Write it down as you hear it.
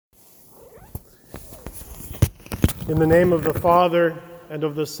In the name of the Father, and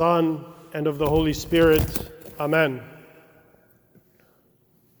of the Son, and of the Holy Spirit. Amen.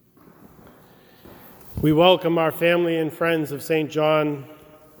 We welcome our family and friends of St. John,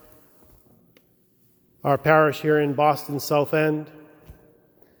 our parish here in Boston South End,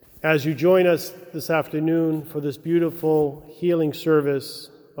 as you join us this afternoon for this beautiful healing service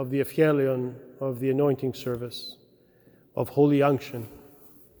of the Evangelion, of the anointing service of Holy Unction.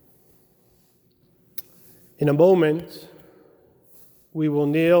 In a moment, we will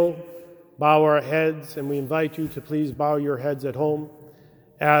kneel, bow our heads, and we invite you to please bow your heads at home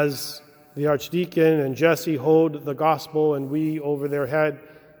as the Archdeacon and Jesse hold the gospel and we, over their head,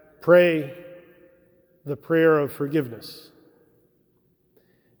 pray the prayer of forgiveness.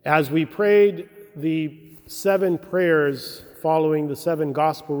 As we prayed the 7 prayers following the 7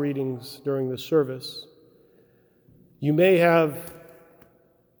 gospel readings during the service, you may have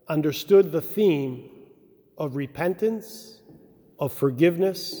understood the theme of repentance, of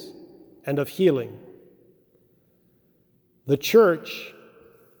forgiveness, and of healing. The church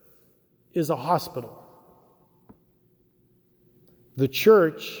is a hospital. The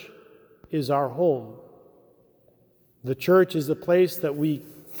church is our home. The church is the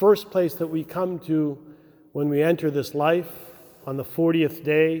first place that we come to when we enter this life on the 40th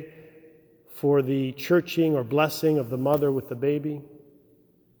day for the churching or blessing of the mother with the baby.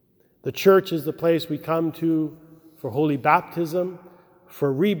 The church is the place we come to for holy baptism,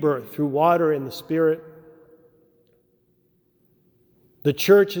 for rebirth through water and the Spirit. The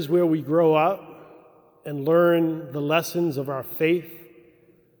church is where we grow up and learn the lessons of our faith,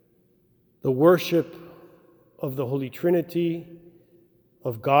 the worship of the Holy Trinity,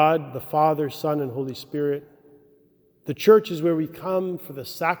 of God, the Father, Son, and Holy Spirit. The church is where we come for the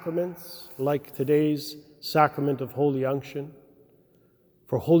sacraments, like today's sacrament of Holy Unction,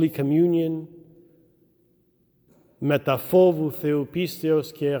 for Holy Communion, metaphovu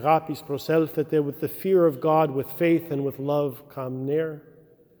theopisteos ke erapis proselthete, with the fear of God, with faith and with love come near.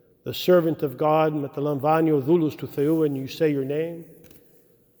 The servant of God, metalamvanio dhulus tu theou, and you say your name.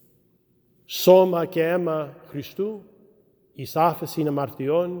 Soma ke ema Christou, isaphesin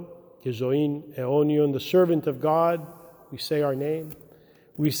amartion, ke zoin eonion, the servant of God, we say our name,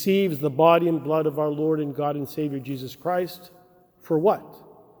 receives the body and blood of our Lord and God and Savior Jesus Christ. For what?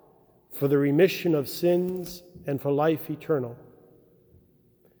 For the remission of sins and for life eternal.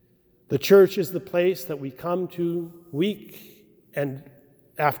 The church is the place that we come to week and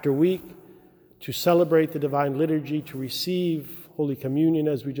after week to celebrate the divine liturgy, to receive Holy Communion,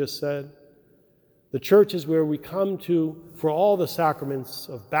 as we just said. The church is where we come to for all the sacraments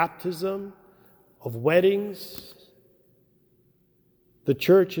of baptism, of weddings. The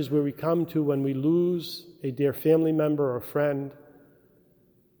church is where we come to when we lose a dear family member or friend,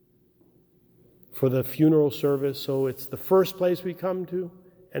 for the funeral service. So it's the first place we come to,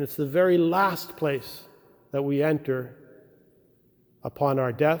 and it's the very last place that we enter upon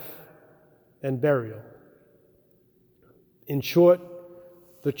our death and burial. In short,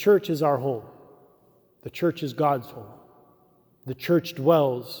 the church is our home. The church is God's home. The church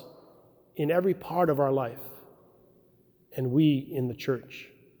dwells in every part of our life, and we in the church.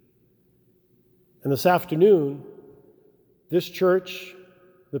 And this afternoon, this church,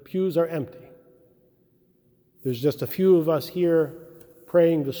 the pews are empty. There's just a few of us here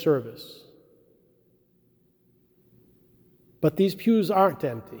praying the service. But these pews aren't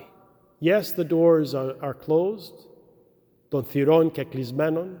empty. Yes, the doors are closed. Don thiron ke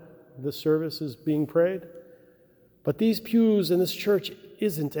klismenon, this service is being prayed. But these pews in this church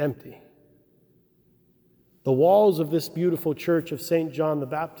isn't empty. The walls of this beautiful church of St. John the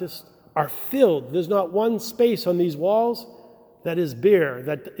Baptist are filled. There's not one space on these walls that is bare,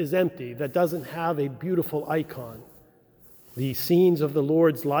 that is empty, that doesn't have a beautiful icon. The scenes of the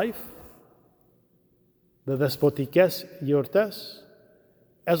Lord's life, the despotikes iortes,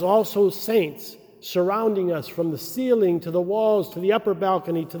 as also saints surrounding us from the ceiling to the walls, to the upper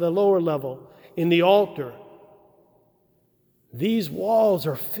balcony, to the lower level, in the altar. These walls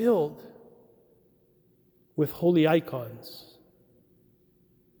are filled with holy icons.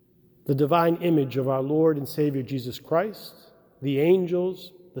 The divine image of our Lord and Savior Jesus Christ, the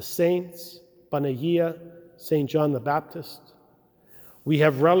angels, the saints, Panagia, St. John the Baptist. We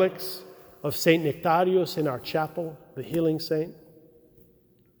have relics of St. Nectarios in our chapel, the healing saint.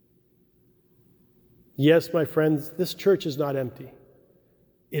 Yes, my friends, this church is not empty.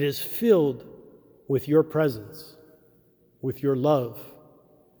 It is filled with your presence, with your love,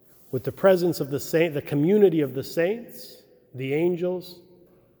 with the presence of the community of the saints, the angels,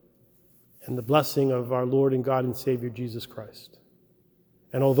 and the blessing of our Lord and God and Savior Jesus Christ.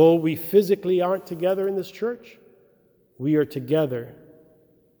 And although we physically aren't together in this church, we are together,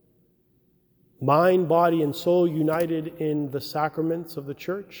 mind, body, and soul, united in the sacraments of the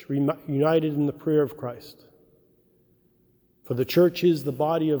church, united in the prayer of Christ. For the church is the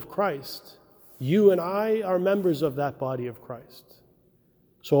body of Christ. You and I are members of that body of Christ.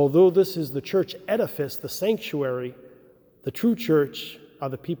 So although this is the church edifice, the sanctuary, the true church are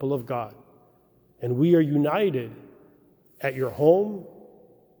the people of God. And we are united at your home,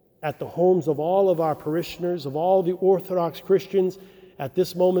 at the homes of all of our parishioners, of all the Orthodox Christians at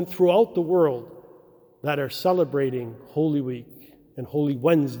this moment throughout the world that are celebrating Holy Week and Holy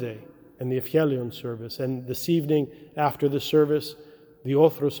Wednesday and the Evangelion service. And this evening, after the service, the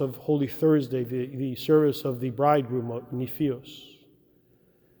Othros of Holy Thursday, the service of the bridegroom of Niphios.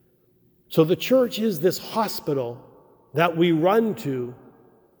 So the church is this hospital that we run to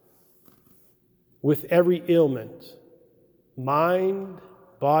with every ailment, mind,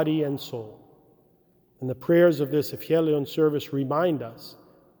 body, and soul. And the prayers of this Evangelion service remind us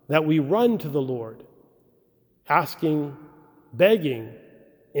that we run to the Lord, asking, begging,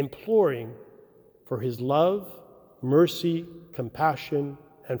 imploring for His love, mercy, compassion,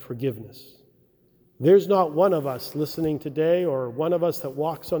 and forgiveness. There's not one of us listening today or one of us that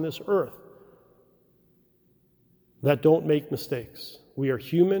walks on this earth that don't make mistakes. We are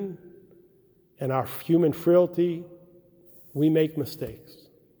human, and our human frailty, we make mistakes.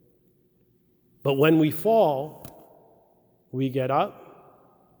 But when we fall, we get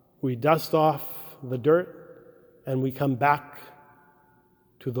up, we dust off the dirt, and we come back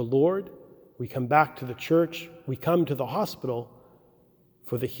to the Lord, we come back to the church, we come to the hospital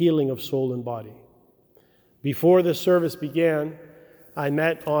for the healing of soul and body. Before this service began, I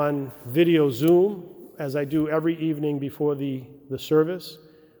met on video Zoom, as I do every evening before the service,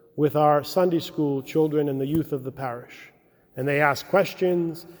 with our Sunday school children and the youth of the parish. And they ask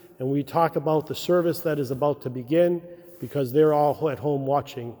questions, and we talk about the service that is about to begin, because they're all at home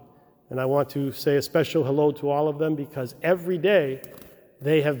watching. And I want to say a special hello to all of them, because every day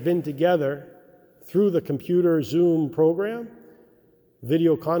they have been together through the computer Zoom program,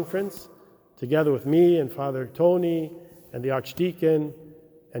 video conference, together with me and Father Tony and the Archdeacon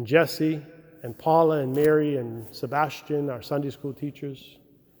and Jesse and Paula and Mary and Sebastian, our Sunday school teachers,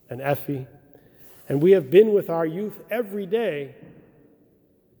 and Effie. And we have been with our youth every day,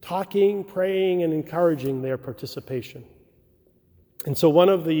 talking, praying, and encouraging their participation. And so one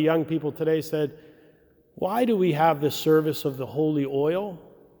of the young people today said, "Why do we have this service of the holy oil?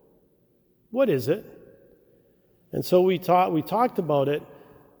 What is it?" And so we talked about it,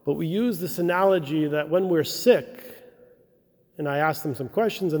 but we used this analogy that when we're sick, and I asked them some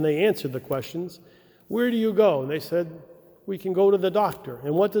questions, and they answered the questions, "Where do you go?" And they said, "We can go to the doctor."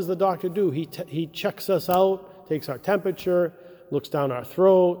 And what does the doctor do? He checks us out, takes our temperature, looks down our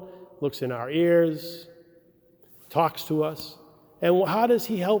throat, looks in our ears, talks to us. And how does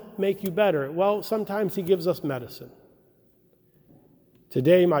he help make you better? Well, sometimes he gives us medicine.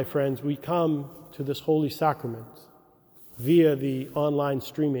 Today, my friends, we come to this holy sacrament via the online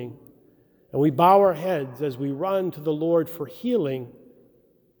streaming, and we bow our heads as we run to the Lord for healing,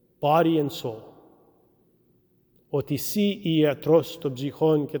 body and soul. Otisi iatros to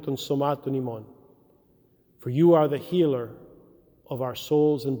bzichon ke ton somaton imon. For you are the healer of our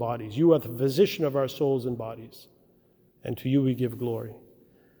souls and bodies. You are the physician of our souls and bodies. And to you we give glory.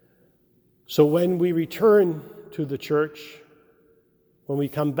 So when we return to the church, when we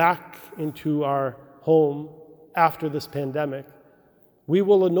come back into our home after this pandemic, we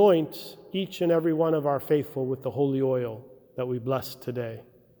will anoint each and every one of our faithful with the holy oil that we bless today.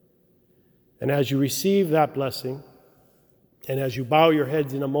 And as you receive that blessing, and as you bow your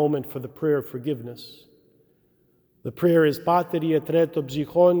heads in a moment for the prayer of forgiveness, the prayer is Pater ietreto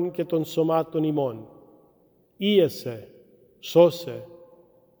bzichon ke ton somaton imon, iese, sose,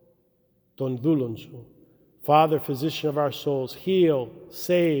 ton dulonsu. Father, physician of our souls, heal,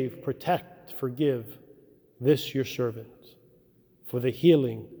 save, protect, forgive this your servant, for the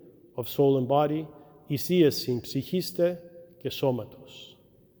healing of soul and body, isiesin psychiste ke somatos.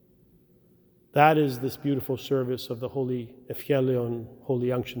 That is this beautiful service of the Holy Evangelion,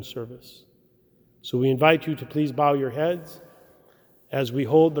 Holy Unction service. So we invite you to please bow your heads as we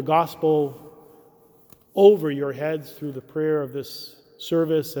hold the gospel over your heads through the prayer of this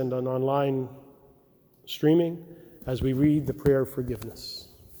service and on online streaming as we read the prayer of forgiveness.